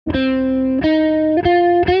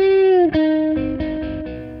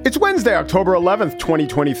It's Wednesday, October 11th,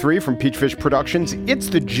 2023. From Peachfish Productions, it's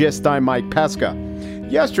The Gist. I'm Mike Pesca.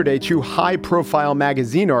 Yesterday, two high-profile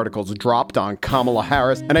magazine articles dropped on Kamala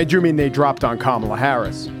Harris, and I do mean they dropped on Kamala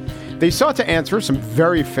Harris. They sought to answer some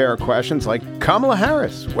very fair questions like, Kamala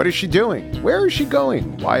Harris, what is she doing? Where is she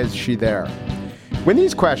going? Why is she there? When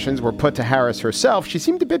these questions were put to Harris herself, she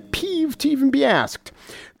seemed a bit peeved to even be asked.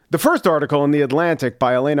 The first article in The Atlantic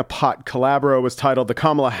by Elena Pott Calabro was titled The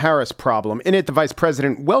Kamala Harris Problem. In it, the vice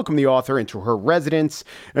president welcomed the author into her residence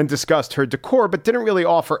and discussed her decor, but didn't really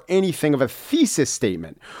offer anything of a thesis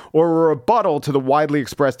statement or a rebuttal to the widely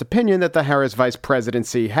expressed opinion that the Harris vice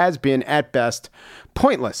presidency has been, at best,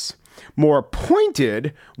 pointless. More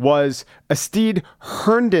pointed was Astrid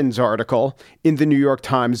Herndon's article in the New York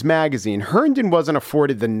Times Magazine. Herndon wasn't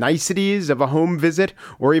afforded the niceties of a home visit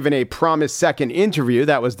or even a promised second interview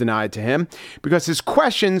that was denied to him because his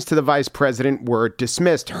questions to the vice president were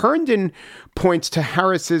dismissed. Herndon points to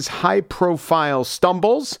Harris's high-profile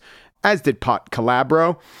stumbles, as did Pott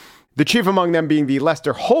Calabro, the chief among them being the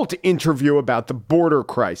Lester Holt interview about the border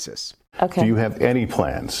crisis. Okay. Do you have any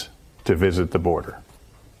plans to visit the border?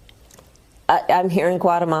 I'm here in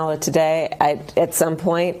Guatemala today. At some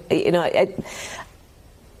point, we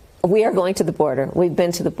are going to the border. We've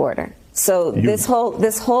been to the border. So this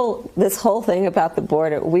whole thing about the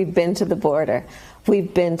border, we've been to the border.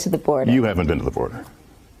 We've been to the border. You haven't been to the border.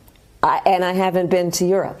 And I haven't been to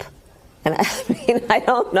Europe. And I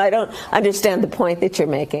don't understand the point that you're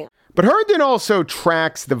making. But Herndon also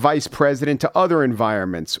tracks the vice president to other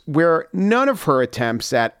environments where none of her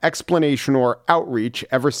attempts at explanation or outreach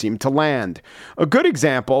ever seemed to land. A good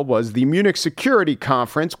example was the Munich Security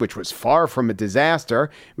Conference, which was far from a disaster.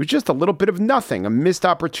 It was just a little bit of nothing, a missed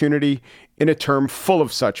opportunity in a term full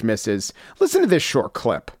of such misses. Listen to this short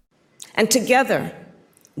clip. And together,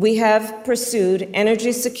 we have pursued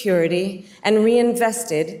energy security and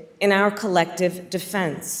reinvested in our collective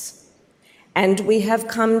defense. And we have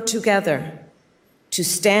come together to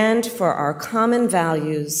stand for our common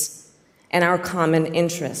values and our common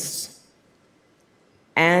interests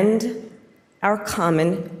and our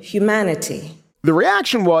common humanity. The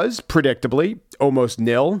reaction was, predictably, almost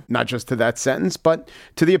nil, not just to that sentence, but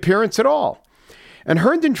to the appearance at all. And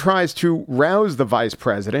Herndon tries to rouse the vice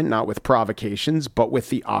president, not with provocations, but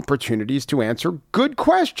with the opportunities to answer good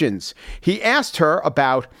questions. He asked her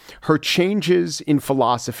about her changes in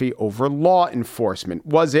philosophy over law enforcement.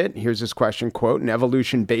 Was it, here's his question, quote, an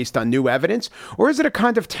evolution based on new evidence? Or is it a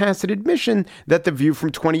kind of tacit admission that the view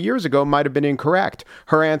from 20 years ago might have been incorrect?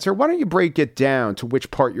 Her answer, why don't you break it down to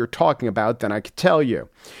which part you're talking about, then I could tell you.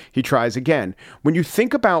 He tries again. When you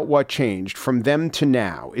think about what changed from them to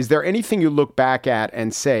now, is there anything you look back at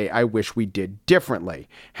and say, I wish we did differently?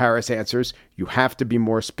 Harris answers, you have to be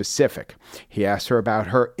more specific. He asks her about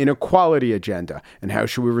her inequality agenda and how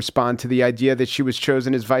should we respond to the idea that she was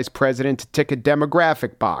chosen as vice president to tick a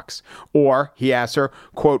demographic box. Or he asks her,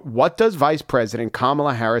 quote, what does Vice President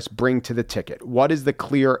Kamala Harris bring to the ticket? What is the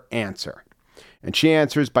clear answer? And she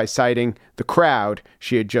answers by citing the crowd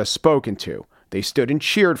she had just spoken to. They stood and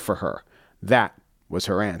cheered for her. That was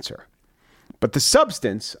her answer. But the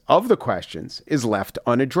substance of the questions is left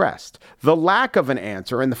unaddressed. The lack of an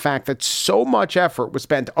answer and the fact that so much effort was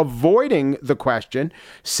spent avoiding the question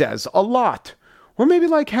says a lot. Or maybe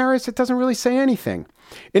like Harris, it doesn't really say anything.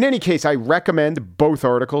 In any case, I recommend both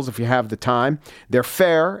articles if you have the time. They're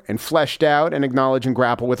fair and fleshed out and acknowledge and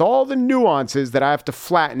grapple with all the nuances that I have to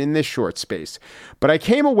flatten in this short space. But I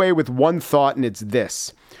came away with one thought, and it's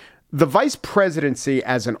this. The vice presidency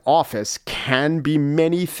as an office can be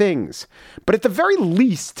many things, but at the very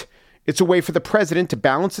least, it's a way for the president to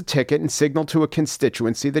balance a ticket and signal to a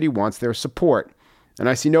constituency that he wants their support. And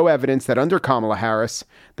I see no evidence that under Kamala Harris,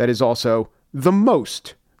 that is also the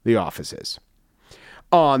most the office is.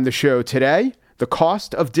 On the show today, the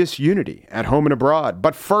cost of disunity at home and abroad.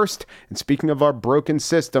 But first, and speaking of our broken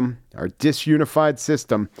system, our disunified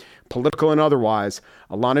system, political and otherwise,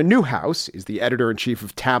 Alana Newhouse is the editor-in-chief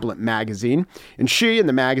of Tablet magazine, and she and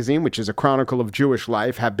the magazine, which is a chronicle of Jewish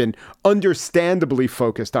life, have been understandably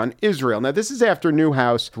focused on Israel. Now, this is after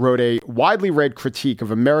Newhouse wrote a widely read critique of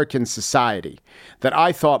American society that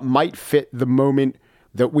I thought might fit the moment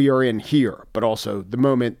that we are in here, but also the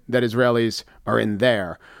moment that Israelis are in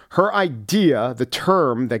there. Her idea, the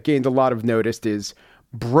term that gained a lot of notice, is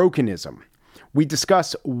Brokenism. We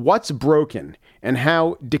discuss what's broken and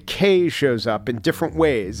how decay shows up in different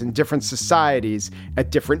ways in different societies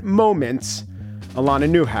at different moments. Alana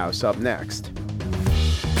Newhouse up next.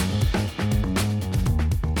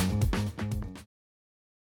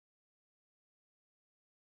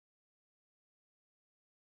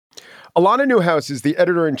 Alana Newhouse is the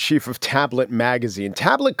editor-in-chief of Tablet magazine.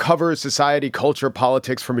 Tablet covers society, culture,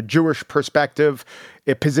 politics from a Jewish perspective.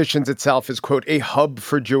 It positions itself as, quote, a hub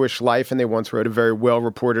for Jewish life, and they once wrote a very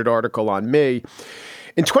well-reported article on me.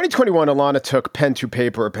 In 2021, Alana took pen to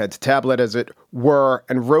paper, or pen to tablet, as it were,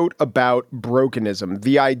 and wrote about Brokenism.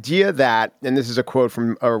 The idea that, and this is a quote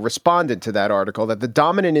from a respondent to that article, that the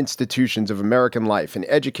dominant institutions of American life in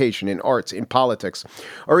education, in arts, in politics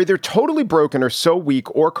are either totally broken or so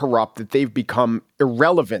weak or corrupt that they've become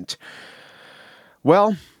irrelevant.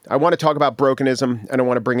 Well, I want to talk about Brokenism, and I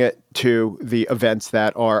want to bring it to the events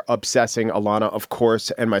that are obsessing Alana, of course,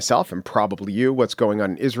 and myself, and probably you, what's going on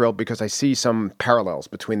in Israel, because I see some parallels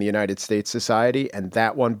between the United States society and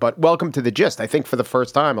that one. But welcome to The Gist, I think for the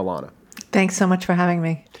first time, Alana. Thanks so much for having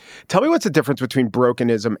me. Tell me what's the difference between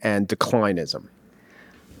Brokenism and declinism?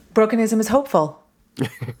 Brokenism is hopeful.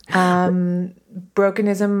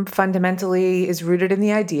 Brokenism fundamentally is rooted in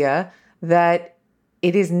the idea that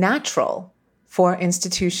it is natural for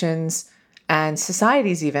institutions and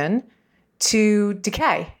societies even to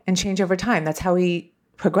decay and change over time. That's how we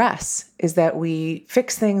progress, is that we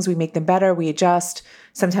fix things, we make them better, we adjust,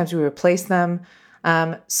 sometimes we replace them.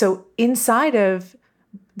 So inside of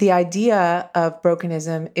the idea of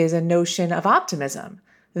Brokenism is a notion of optimism,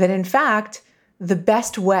 that in fact, the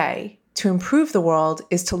best way to improve the world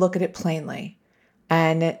is to look at it plainly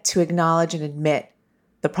and to acknowledge and admit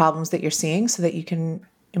the problems that you're seeing so that you can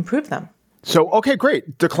improve them. So, okay,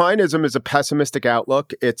 great. Declinism is a pessimistic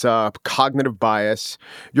outlook. It's a cognitive bias.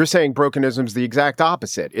 You're saying Brokenism is the exact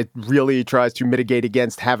opposite. It really tries to mitigate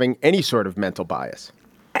against having any sort of mental bias.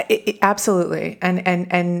 Absolutely.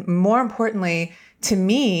 And more importantly, to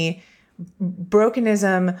me,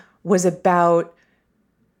 Brokenism was about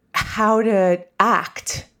how to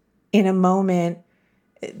act in a moment.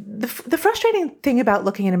 The frustrating thing about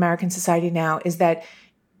looking at American society now is that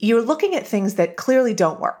you're looking at things that clearly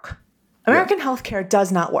don't work. American healthcare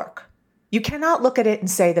does not work. You cannot look at it and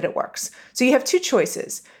say that it works. So you have two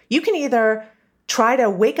choices. You can either try to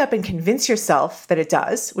wake up and convince yourself that it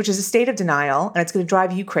does, which is a state of denial, and it's going to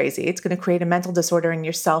drive you crazy. It's going to create a mental disorder in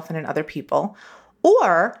yourself and in other people.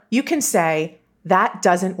 Or you can say, that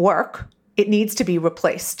doesn't work. It needs to be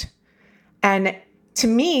replaced. And to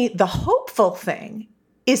me, the hopeful thing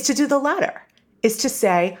is to do the latter, is to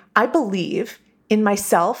say, I believe in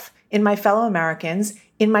myself, in my fellow Americans,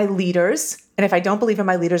 in my leaders, and if I don't believe in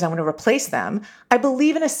my leaders, I'm going to replace them. I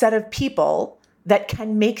believe in a set of people that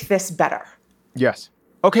can make this better. Yes.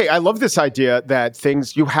 Okay, I love this idea that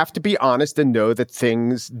you have to be honest and know that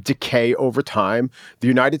things decay over time. The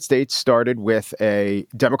United States started with a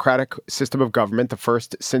democratic system of government, the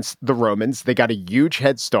first since the Romans. They got a huge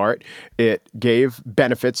head start. It gave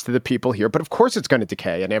benefits to the people here, but of course it's going to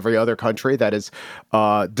decay. And every other country that has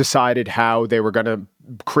decided how they were going to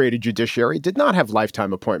create a judiciary did not have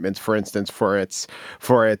lifetime appointments, for instance, for its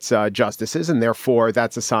justices, and therefore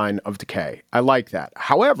that's a sign of decay. I like that.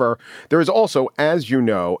 However, there is also, as you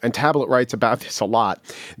know, and Tablet writes about this a lot,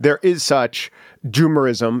 there is such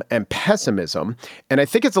doomerism and pessimism, and I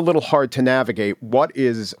think it's a little hard to navigate what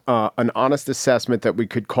is an honest assessment that we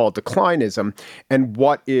could call declinism and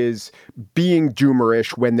what is being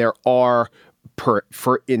doomerish when there are,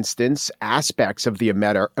 for instance, aspects of the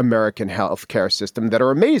American healthcare system that are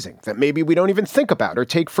amazing, that maybe we don't even think about or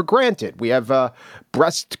take for granted. We have a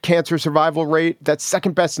breast cancer survival rate that's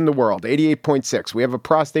second best in the world, 88.6. We have a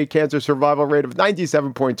prostate cancer survival rate of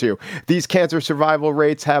 97.2. These cancer survival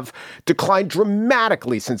rates have declined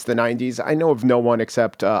dramatically since the 90s. I know of no one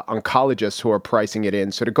except oncologists who are pricing it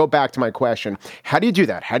in. So to go back to my question, how do you do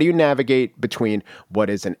that? How do you navigate between what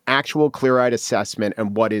is an actual clear-eyed assessment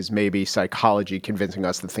and what is maybe psychology convincing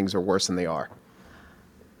us that things are worse than they are?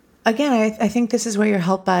 Again, I think this is where you're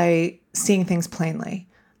helped by seeing things plainly.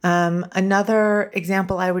 Another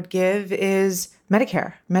example I would give is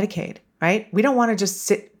Medicare, Medicaid, right? We don't want to just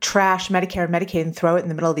trash Medicare and Medicaid and throw it in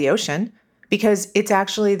the middle of the ocean because it's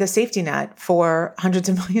actually the safety net for hundreds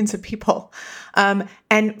of millions of people.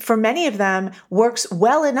 And for many of them works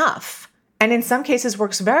well enough, and in some cases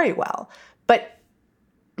works very well. But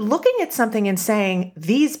looking at something and saying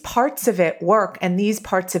these parts of it work and these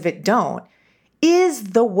parts of it don't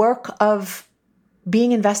is the work of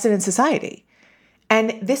being invested in society.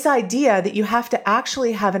 And this idea that you have to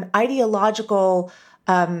actually have an ideological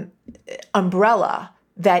umbrella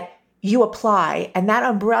that you apply, and that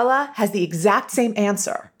umbrella has the exact same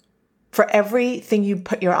answer for everything you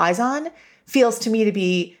put your eyes on, feels to me to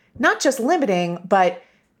be not just limiting, but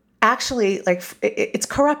actually like it's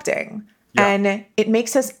corrupting. Yeah. And it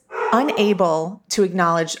makes us unable to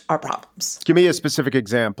acknowledge our problems. Give me a specific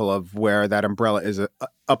example of where that umbrella is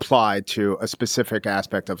applied to a specific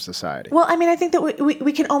aspect of society. Well, I mean, I think that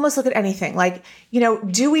we can almost look at anything. Like,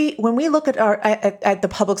 when we look at at the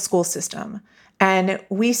public school system and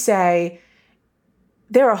we say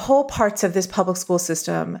there are whole parts of this public school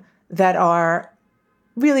system that are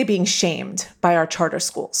really being shamed by our charter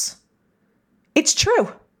schools. It's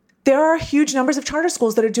true. There are huge numbers of charter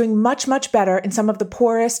schools that are doing much, much better in some of the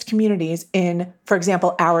poorest communities in, for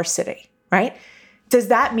example, our city, right? Does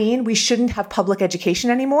that mean we shouldn't have public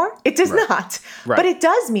education anymore? It does not. Right. But it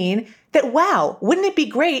does mean that, wow, wouldn't it be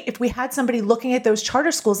great if we had somebody looking at those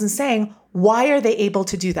charter schools and saying, why are they able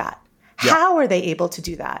to do that? Yeah. How are they able to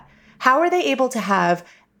do that? How are they able to have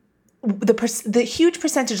the huge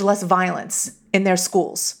percentage less violence in their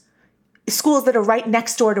schools that are right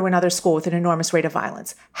next door to another school with an enormous rate of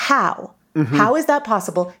violence? How? Mm-hmm. How is that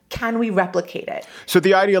possible? Can we replicate it? So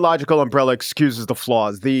the ideological umbrella excuses the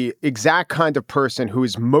flaws. The exact kind of person who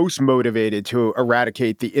is most motivated to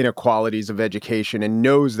eradicate the inequalities of education and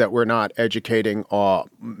knows that we're not educating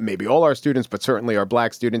maybe all our students, but certainly our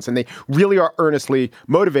Black students, and they really are earnestly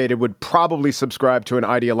motivated, would probably subscribe to an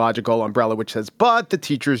ideological umbrella which says, but the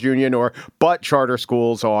teachers union or but charter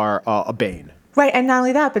schools are a bane. Right. And not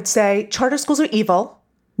only that, but say charter schools are evil.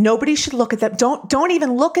 Nobody should look at them. Don't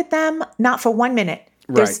even look at them, not for 1 minute.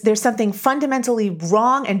 There's something fundamentally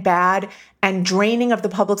wrong and bad and draining of the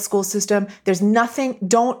public school system. There's nothing,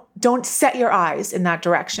 don't set your eyes in that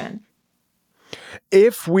direction.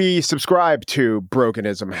 If we subscribe to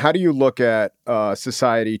Brokenism, how do you look at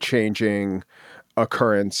society changing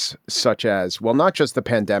occurrence such as, well, not just the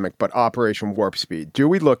pandemic, but Operation Warp Speed? Do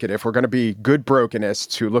we look at, if we're going to be good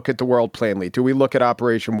brokenists who look at the world plainly, do we look at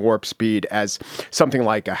Operation Warp Speed as something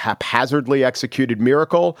like a haphazardly executed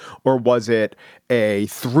miracle, or was it a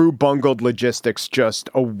through bungled logistics, just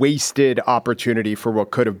a wasted opportunity for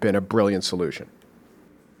what could have been a brilliant solution?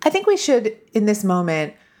 I think we should, in this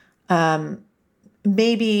moment,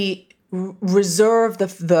 maybe reserve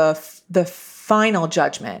the final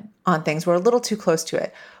judgment on things. We're a little too close to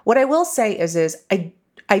it. What I will say is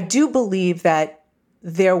I do believe that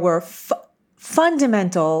there were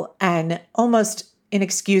fundamental and almost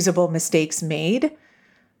inexcusable mistakes made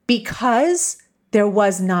because there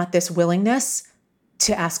was not this willingness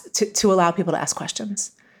to allow people to ask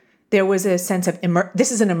questions. There was a sense of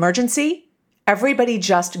this is an emergency. Everybody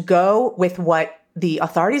just go with what the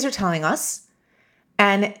authorities are telling us,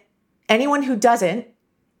 and anyone who doesn't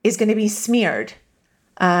is going to be smeared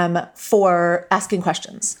for asking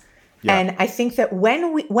questions. Yeah. And I think that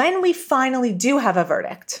when we finally do have a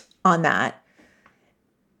verdict on that,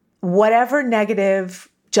 whatever negative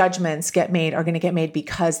judgments get made are going to get made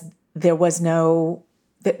because there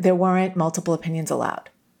weren't multiple opinions allowed.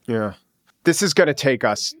 Yeah. This is going to take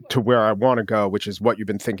us to where I want to go, which is what you've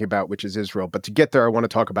been thinking about, which is Israel. But to get there, I want to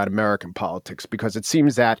talk about American politics, because it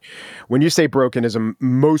seems that when you say brokenism,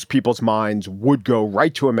 most people's minds would go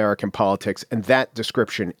right to American politics. And that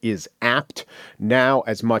description is apt now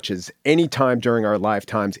as much as any time during our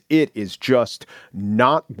lifetimes. It is just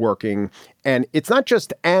not working. And it's not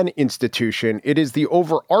just an institution. It is the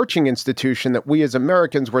overarching institution that we as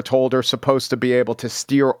Americans were told are supposed to be able to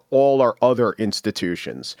steer all our other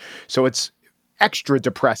institutions. So it's extra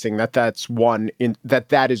depressing that that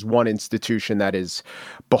is one institution that is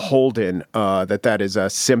beholden, that is a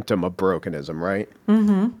symptom of brokenism, right?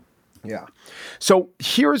 Mm-hmm. Yeah. So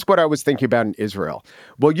here's what I was thinking about in Israel.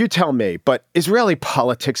 Well, you tell me, but Israeli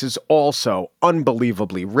politics is also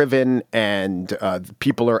unbelievably riven, and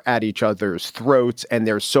people are at each other's throats, and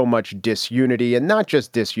there's so much disunity, and not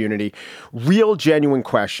just disunity, real genuine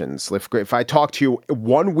questions. If I talked to you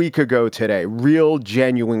 1 week ago today, real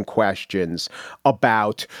genuine questions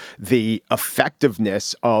about the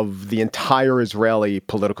effectiveness of the entire Israeli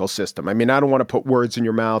political system. I mean, I don't want to put words in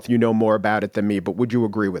your mouth. You know more about it than me, but would you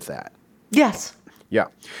agree with that? Yes. Yeah.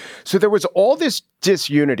 So there was all this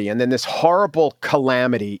disunity, and then this horrible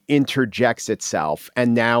calamity interjects itself.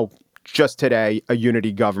 And now, just today, a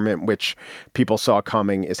unity government, which people saw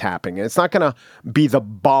coming, is happening. And it's not going to be the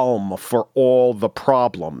balm for all the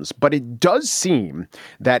problems. But it does seem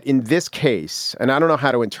that in this case, and I don't know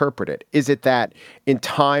how to interpret it, is it that in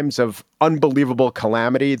times of unbelievable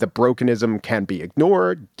calamity, the brokenism can be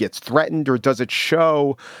ignored, gets threatened, or does it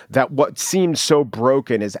show that what seems so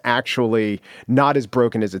broken is actually not as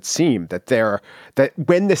broken as it seemed, that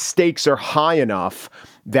when the stakes are high enough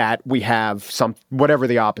that we have whatever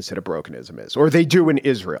the opposite of brokenism is, or they do in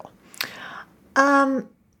Israel? It's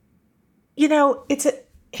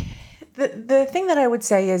the thing that I would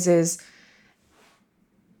say is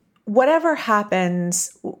whatever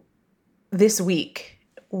happens this week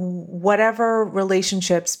whatever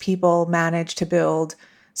relationships people manage to build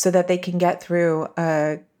so that they can get through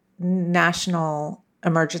a national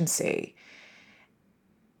emergency.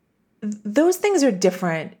 Those things are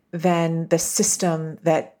different than the system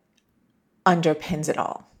that underpins it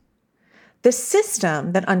all. The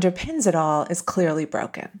system that underpins it all is clearly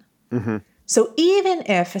broken. Mm-hmm. So even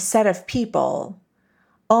if a set of people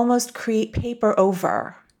almost paper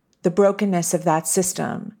over the brokenness of that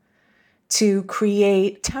system to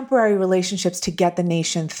create temporary relationships to get the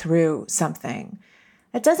nation through something,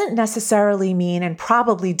 that doesn't necessarily mean, and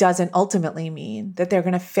probably doesn't ultimately mean, that they're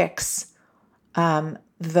going to fix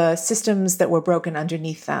the systems that were broken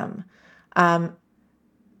underneath them.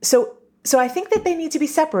 So I think that they need to be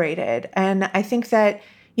separated. And I think that,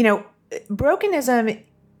 brokenism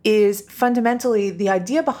is fundamentally, the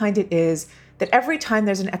idea behind it is that every time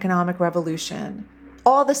there's an economic revolution,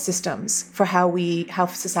 all the systems for how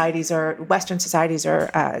societies are, Western societies or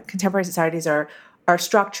contemporary societies are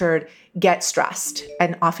structured get stressed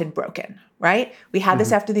and often broken, right? We had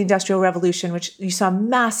this after the Industrial Revolution, which you saw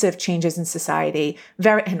massive changes in society,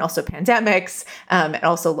 and also pandemics, and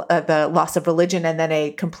also the loss of religion, and then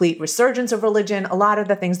a complete resurgence of religion, a lot of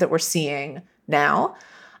the things that we're seeing now.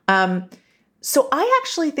 So I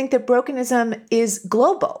actually think that brokenism is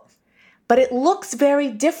global, but it looks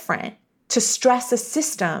very different to stress a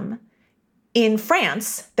system in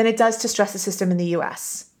France than it does to stress a system in the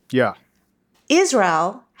US. Yeah.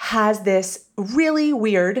 Israel has this really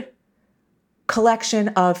weird collection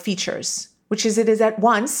of features, which is it is at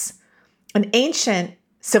once an ancient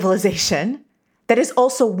civilization that is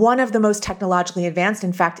also one of the most technologically advanced,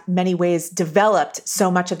 in fact, in many ways developed so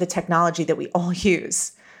much of the technology that we all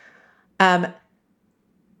use.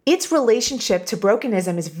 Its relationship to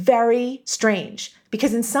brokenism is very strange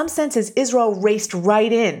because in some senses, Israel raced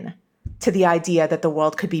right in to the idea that the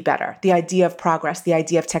world could be better, the idea of progress, the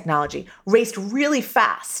idea of technology, raced really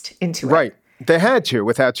fast into it. Right. They had to,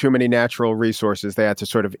 without too many natural resources, they had to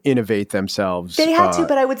sort of innovate themselves. They had to,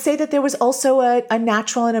 but I would say that there was also a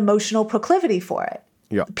natural and emotional proclivity for it.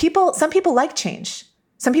 Yeah. Some people like change.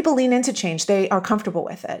 Some people lean into change. They are comfortable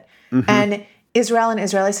with it. Mm-hmm. And Israel and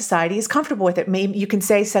Israeli society is comfortable with it. Maybe you can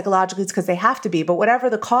say psychologically it's because they have to be, but whatever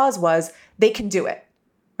the cause was, they can do it,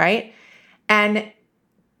 right? And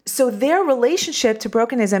so their relationship to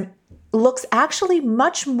brokenism looks actually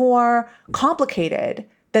much more complicated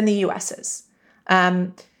than the US's.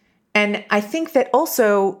 And I think that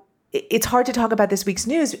also it's hard to talk about this week's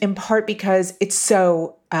news in part because it's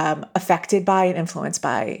so affected by and influenced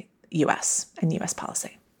by US and US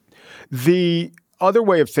policy. The other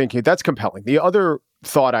way of thinking, that's compelling. The other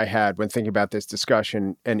thought I had when thinking about this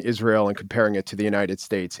discussion and Israel and comparing it to the United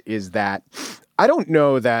States is that I don't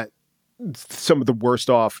know that some of the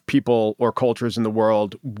worst off people or cultures in the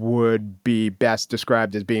world would be best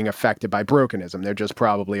described as being affected by brokenism. They're just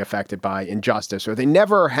probably affected by injustice, or they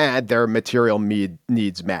never had their material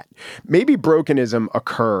needs met. Maybe brokenism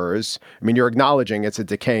occurs. I mean, you're acknowledging it's a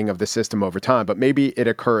decaying of the system over time, but maybe it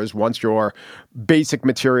occurs once your basic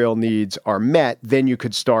material needs are met, then you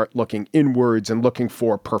could start looking inwards and looking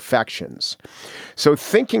for perfections. So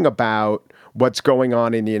thinking about what's going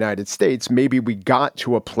on in the United States, maybe we got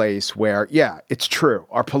to a place where, yeah, it's true.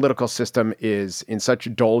 Our political system is in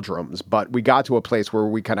such doldrums, but we got to a place where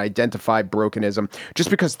we can identify brokenism just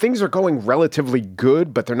because things are going relatively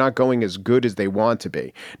good, but they're not going as good as they want to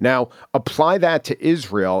be. Now, apply that to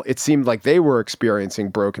Israel. It seemed like they were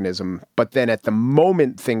experiencing brokenism, but then at the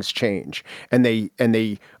moment things change and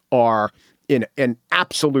they are in an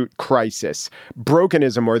absolute crisis,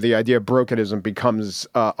 brokenism, or the idea of brokenism, becomes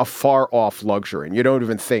a far-off luxury. And you don't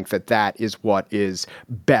even think that that is what is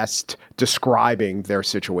best describing their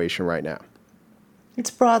situation right now.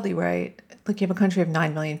 It's broadly right. Look, you have a country of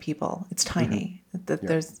 9 million people. It's tiny. Mm-hmm.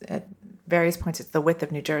 There's at various points, it's the width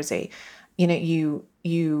of New Jersey.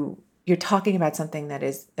 You're talking about something that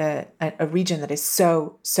is a region that is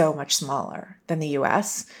so much smaller than the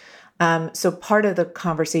U.S. So part of the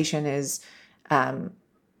conversation is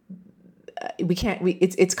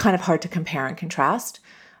it's kind of hard to compare and contrast.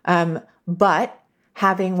 But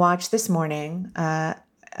having watched this morning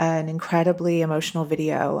an incredibly emotional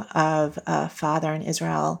video of a father in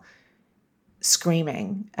Israel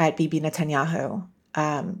screaming at Bibi Netanyahu,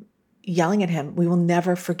 yelling at him, "We will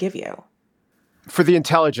never forgive you." For the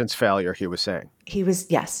intelligence failure, he was saying. He was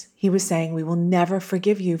saying, "We will never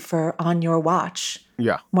forgive you for on your watch."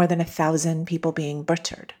 Yeah. More than 1,000 people being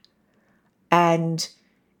butchered. And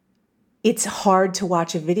it's hard to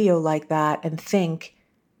watch a video like that and think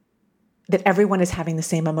that everyone is having the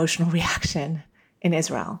same emotional reaction in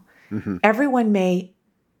Israel. Mm-hmm. Everyone may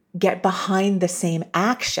get behind the same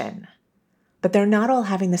action, but they're not all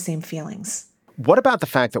having the same feelings. What about the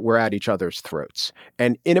fact that we're at each other's throats?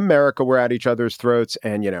 And in America, we're at each other's throats.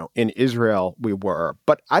 And, in Israel, we were.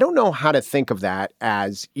 But I don't know how to think of that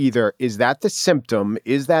as either, is that the symptom?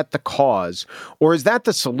 Is that the cause? Or is that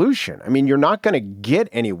the solution? I mean, you're not going to get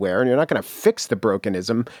anywhere and you're not going to fix the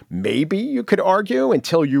brokenism. Maybe you could argue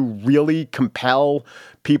until you really compel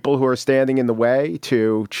people who are standing in the way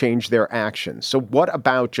to change their actions. So what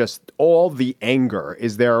about just all the anger?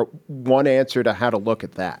 Is there one answer to how to look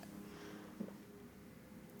at that?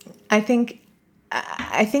 I think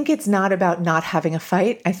it's not about not having a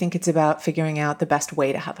fight. I think it's about figuring out the best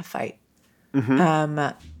way to have a fight.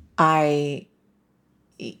 Mm-hmm.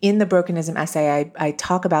 In the Brokenism essay, I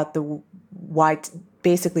talk about why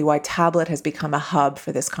Tablet has become a hub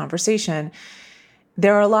for this conversation.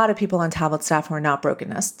 There are a lot of people on Tablet staff who are not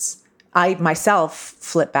brokenists. I myself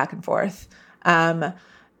flip back and forth. And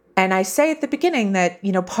I say at the beginning that,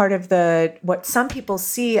 part of what some people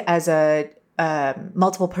see as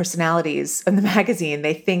multiple personalities in the magazine,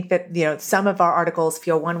 they think that, some of our articles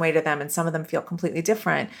feel one way to them and some of them feel completely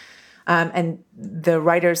different. And the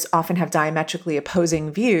writers often have diametrically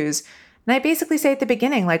opposing views. And I basically say at the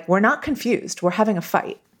beginning, we're not confused. We're having a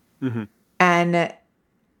fight. Mm-hmm. And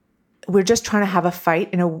we're just trying to have a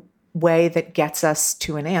fight in a way that gets us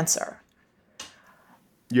to an answer.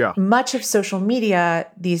 Yeah. Much of social media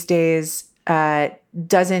these days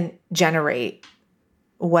doesn't generate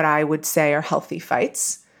what I would say are healthy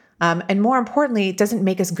fights. And more importantly, it doesn't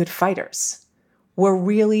make us good fighters. We're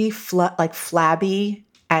really flabby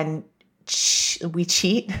and we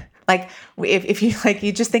cheat. If you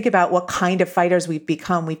you just think about what kind of fighters we've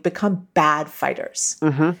become bad fighters.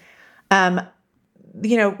 Mm-hmm.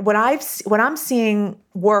 What I'm seeing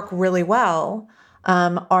work really well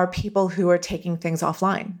are people who are taking things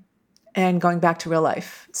offline and going back to real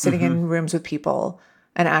life, sitting mm-hmm. in rooms with people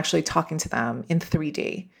and actually talking to them in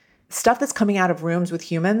 3D. Stuff that's coming out of rooms with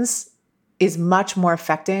humans is much more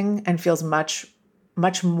affecting and feels much,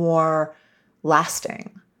 much more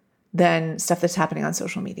lasting than stuff that's happening on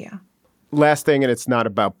social media. Last thing, and it's not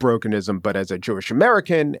about brokenism, but as a Jewish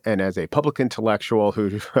American and as a public intellectual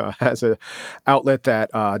who has an outlet that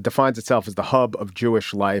defines itself as the hub of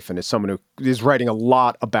Jewish life and is someone who is writing a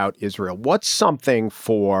lot about Israel, what's something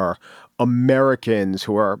for Americans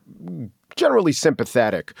who are generally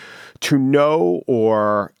sympathetic to know,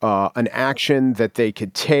 or an action that they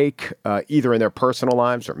could take either in their personal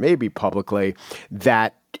lives or maybe publicly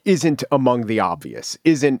that isn't among the obvious,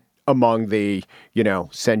 isn't among the,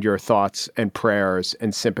 send your thoughts and prayers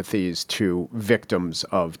and sympathies to victims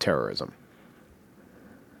of terrorism?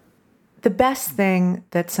 The best thing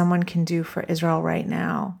that someone can do for Israel right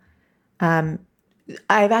now, I've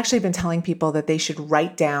actually been telling people that they should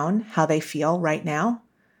write down how they feel right now,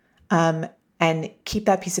 and keep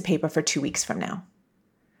that piece of paper for 2 weeks from now.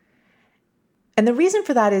 And the reason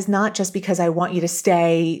for that is not just because I want you to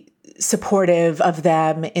stay supportive of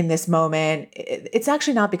them in this moment. It's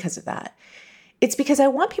actually not because of that. It's because I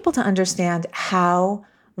want people to understand how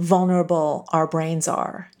vulnerable our brains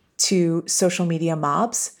are to social media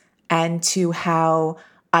mobs and to how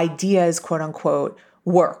ideas, quote unquote,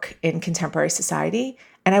 work in contemporary society.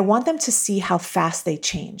 And I want them to see how fast they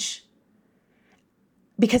change.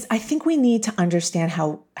 Because I think we need to understand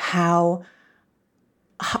how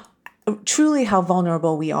truly how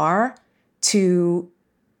vulnerable we are to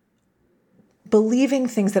believing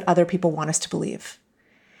things that other people want us to believe.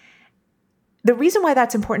 The reason why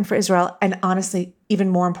that's important for Israel, and honestly, even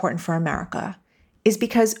more important for America, is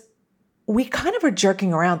because we kind of are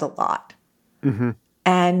jerking around a lot. Mm-hmm.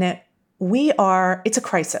 And it's a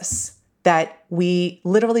crisis that we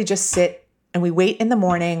literally just sit and we wait in the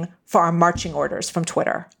morning for our marching orders from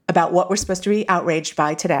Twitter about what we're supposed to be outraged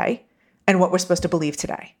by today and what we're supposed to believe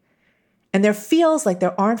today. And there feels like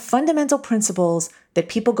there aren't fundamental principles that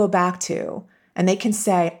people go back to and they can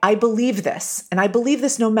say, I believe this, and I believe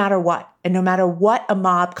this no matter what. And no matter what a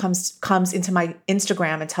mob comes into my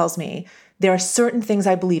Instagram and tells me, there are certain things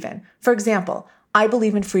I believe in. For example, I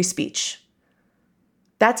believe in free speech.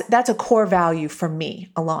 That's a core value for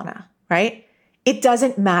me, Alana, right? It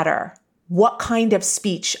doesn't matter what kind of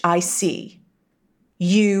speech I see.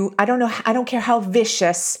 I don't care how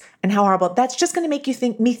vicious and how horrible. That's just going to make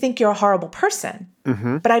me think you're a horrible person.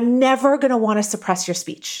 Mm-hmm. But I'm never going to want to suppress your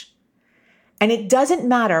speech. And it doesn't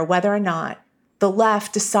matter whether or not the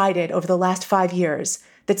left decided over the last 5 years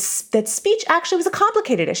that speech actually was a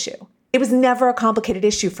complicated issue. It was never a complicated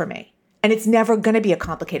issue for me. And it's never going to be a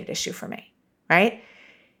complicated issue for me, right?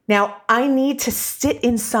 Now, I need to sit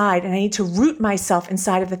inside and I need to root myself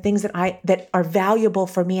inside of the things that are valuable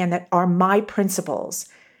for me and that are my principles.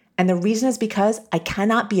 And the reason is because I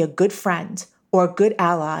cannot be a good friend or a good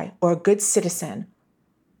ally or a good citizen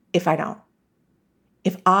if I don't.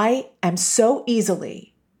 If I am so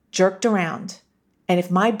easily jerked around, and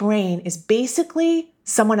if my brain is basically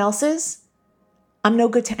someone else's, I'm no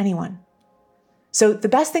good to anyone. So the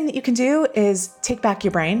best thing that you can do is take back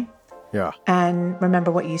your brain. Yeah. And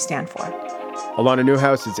remember what you stand for. Alana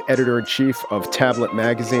Newhouse is editor-in-chief of Tablet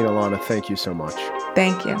Magazine. Alana, thank you so much.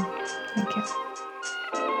 Thank you. Thank you.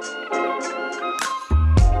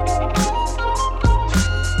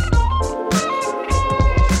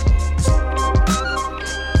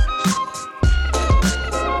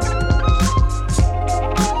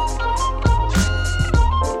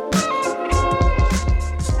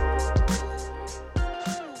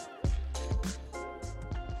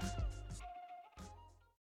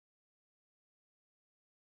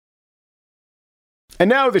 And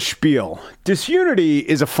now the spiel. Disunity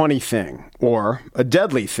is a funny thing, or a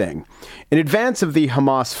deadly thing. In advance of the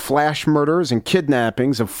Hamas flash murders and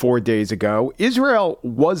kidnappings of 4 days ago, Israel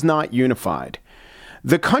was not unified.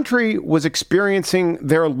 The country was experiencing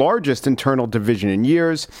their largest internal division in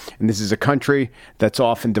years, and this is a country that's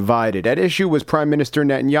often divided. At issue was Prime Minister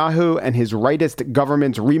Netanyahu and his rightist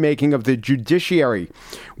government's remaking of the judiciary,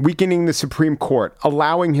 weakening the Supreme Court,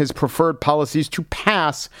 allowing his preferred policies to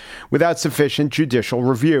pass without sufficient judicial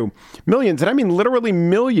review. Millions, and I mean literally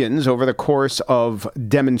millions, over the course of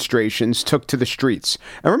demonstrations took to the streets.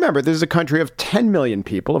 And remember, this is a country of 10 million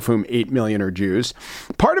people, of whom 8 million are Jews.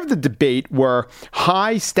 Part of the debate were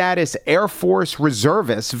high-status Air Force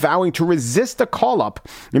reservists vowing to resist a call-up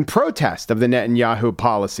in protest of the Netanyahu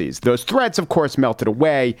policies. Those threats, of course, melted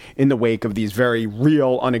away in the wake of these very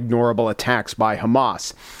real, unignorable attacks by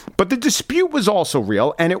Hamas. But the dispute was also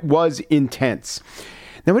real, and it was intense.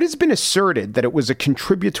 Now, it has been asserted that it was a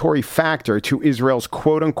contributory factor to Israel's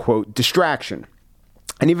quote-unquote distraction.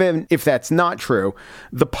 And even if that's not true,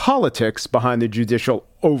 the politics behind the judicial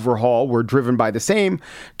overhaul were driven by the same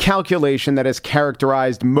calculation that has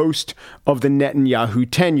characterized most of the Netanyahu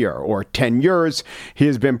tenure, or 10 years. He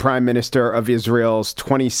has been prime minister of Israel's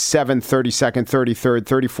 27th, 32nd, 33rd,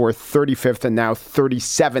 34th, 35th, and now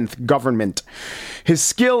 37th government. His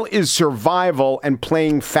skill is survival and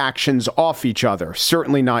playing factions off each other,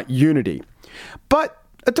 certainly not unity. But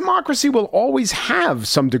a democracy will always have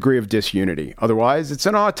some degree of disunity. Otherwise, it's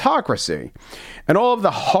an autocracy. And all of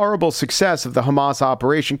the horrible success of the Hamas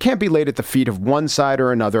operation can't be laid at the feet of one side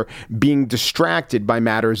or another being distracted by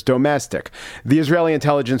matters domestic. The Israeli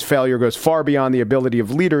intelligence failure goes far beyond the ability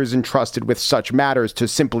of leaders entrusted with such matters to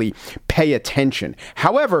simply pay attention.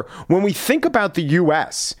 However, when we think about the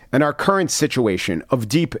U.S. and our current situation of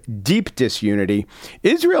deep disunity,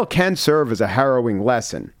 Israel can serve as a harrowing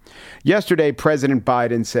lesson. Yesterday, President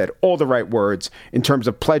Biden said all the right words in terms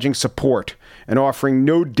of pledging support and offering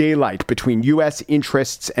no daylight between U.S.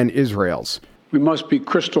 interests and Israel's. We must be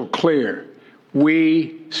crystal clear.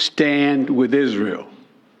 We stand with Israel.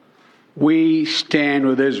 We stand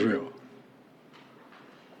with Israel.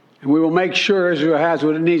 And we will make sure Israel has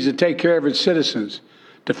what it needs to take care of its citizens,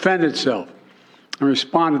 defend itself, and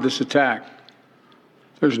respond to this attack.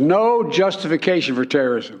 There's no justification for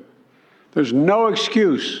terrorism. There's no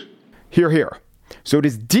excuse. Hear, hear. So it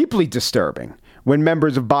is deeply disturbing when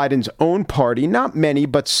members of Biden's own party, not many,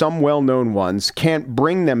 but some well-known ones, can't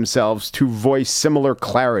bring themselves to voice similar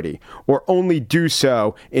clarity, or only do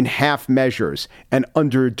so in half measures and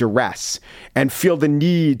under duress, and feel the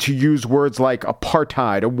need to use words like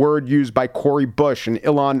apartheid, a word used by Cori Bush and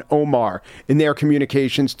Ilhan Omar in their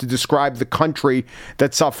communications to describe the country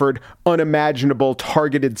that suffered unimaginable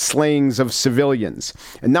targeted slayings of civilians.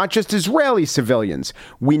 And not just Israeli civilians.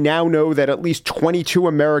 We now know that at least 22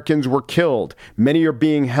 Americans were killed. Many are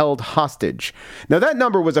being held hostage. Now, that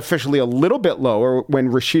number was officially a little bit lower when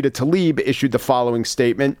Rashida Tlaib issued the following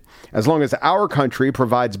statement. As long as our country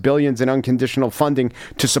provides billions in unconditional funding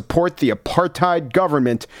to support the apartheid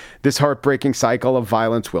government, this heartbreaking cycle of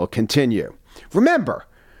violence will continue. Remember,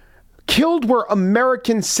 killed were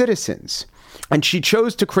American citizens. And she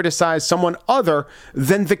chose to criticize someone other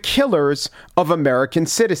than the killers of American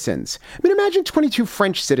citizens. I mean, imagine 22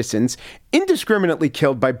 French citizens indiscriminately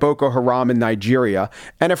killed by Boko Haram in Nigeria,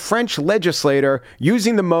 and a French legislator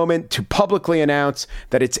using the moment to publicly announce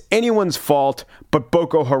that it's anyone's fault but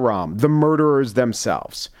Boko Haram, the murderers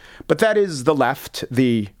themselves. But that is the left,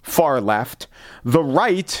 the far left. The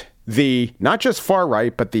right, the not just far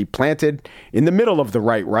right, but the planted in the middle of the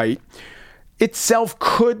right, itself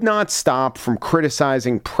could not stop from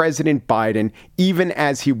criticizing President Biden, even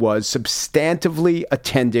as he was substantively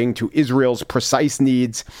attending to Israel's precise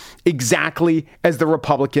needs, exactly as the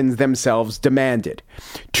Republicans themselves demanded.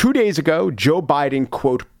 2 days ago, Joe Biden,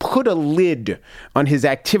 quote, put a lid on his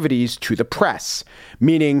activities to the press,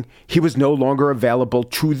 meaning he was no longer available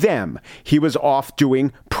to them. He was off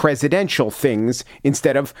doing presidential things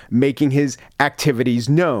instead of making his activities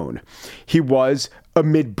known. He was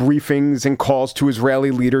amid briefings and calls to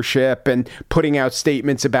Israeli leadership and putting out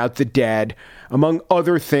statements about the dead. Among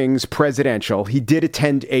other things presidential, he did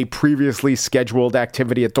attend a previously scheduled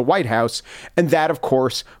activity at the White House, and that, of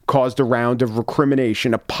course, caused a round of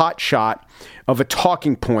recrimination, a pot shot of a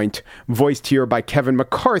talking point voiced here by Kevin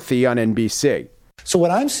McCarthy on NBC. So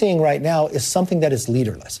what I'm seeing right now is something that is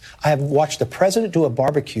leaderless. I have watched the president do a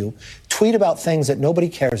barbecue, tweet about things that nobody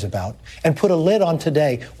cares about, and put a lid on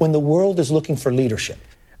today when the world is looking for leadership.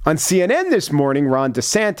 On CNN this morning, Ron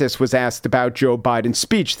DeSantis was asked about Joe Biden's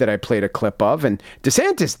speech that I played a clip of, and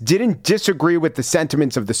DeSantis didn't disagree with the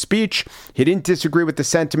sentiments of the speech. He didn't disagree with the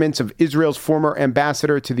sentiments of Israel's former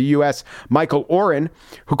ambassador to the U.S., Michael Oren,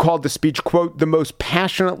 who called the speech, quote, the most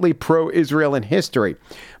passionately pro-Israel in history.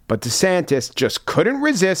 But DeSantis just couldn't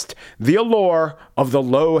resist the allure of the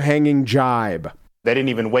low-hanging jibe. They didn't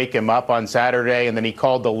even wake him up on Saturday, and then he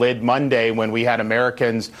called the lid Monday when we had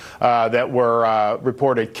Americans that were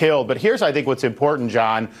reported killed. But here's, I think, what's important,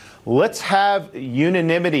 John. Let's have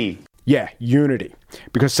unanimity. Yeah, unity.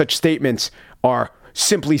 Because such statements are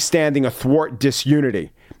simply standing athwart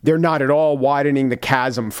disunity. They're not at all widening the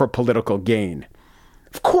chasm for political gain.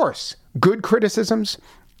 Of course, good criticisms,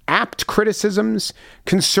 apt criticisms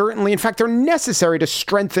can certainly, in fact, they're necessary to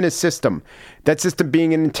strengthen a system. That system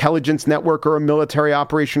being an intelligence network or a military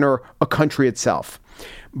operation or a country itself.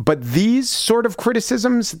 But these sort of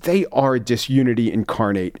criticisms, they are disunity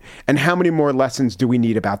incarnate. And how many more lessons do we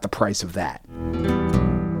need about the price of that?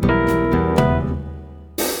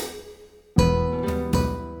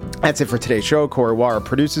 That's it for today's show. Corey Wara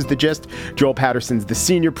produces The Gist. Joel Patterson's the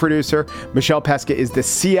senior producer. Michelle Pesca is the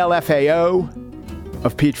CLFAO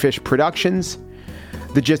of Peachfish Productions.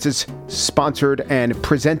 The Gist is sponsored and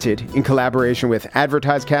presented in collaboration with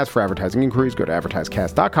AdvertiseCast. For advertising inquiries, go to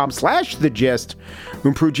advertisecast.com/thegist.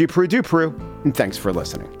 Umpru, G Pru, Du Pru, and thanks for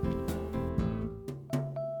listening.